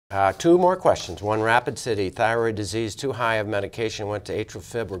Two more questions. One, Rapid City, thyroid disease, too high of medication, went to atrial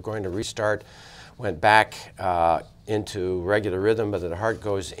fib. We're going to restart. Went back into regular rhythm, but the heart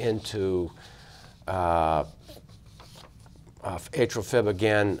goes into atrial fib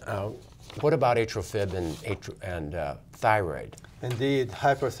again. What about atrial fib and thyroid? Indeed,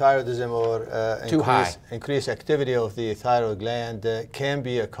 hyperthyroidism or increased activity of the thyroid gland can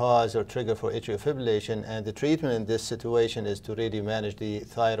be a cause or trigger for atrial fibrillation, and the treatment in this situation is to really manage the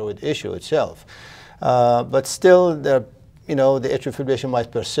thyroid issue itself. But still, the atrial fibrillation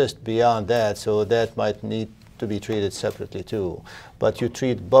might persist beyond that, so that might need to be treated separately too. But you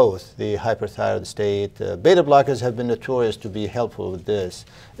treat both the hyperthyroid state. Beta blockers have been notorious to be helpful with this,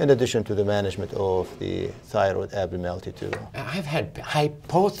 in addition to the management of the thyroid abnormality too. I've had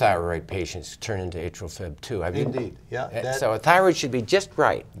hypothyroid patients turn into atrial fib too. Indeed, yeah. So a thyroid should be just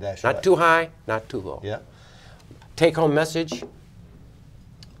right. That's not right. Too high, not too low. Yeah. Take home message?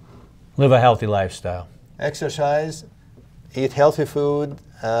 Live a healthy lifestyle. Exercise, eat healthy food,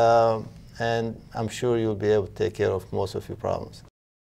 and I'm sure you'll be able to take care of most of your problems.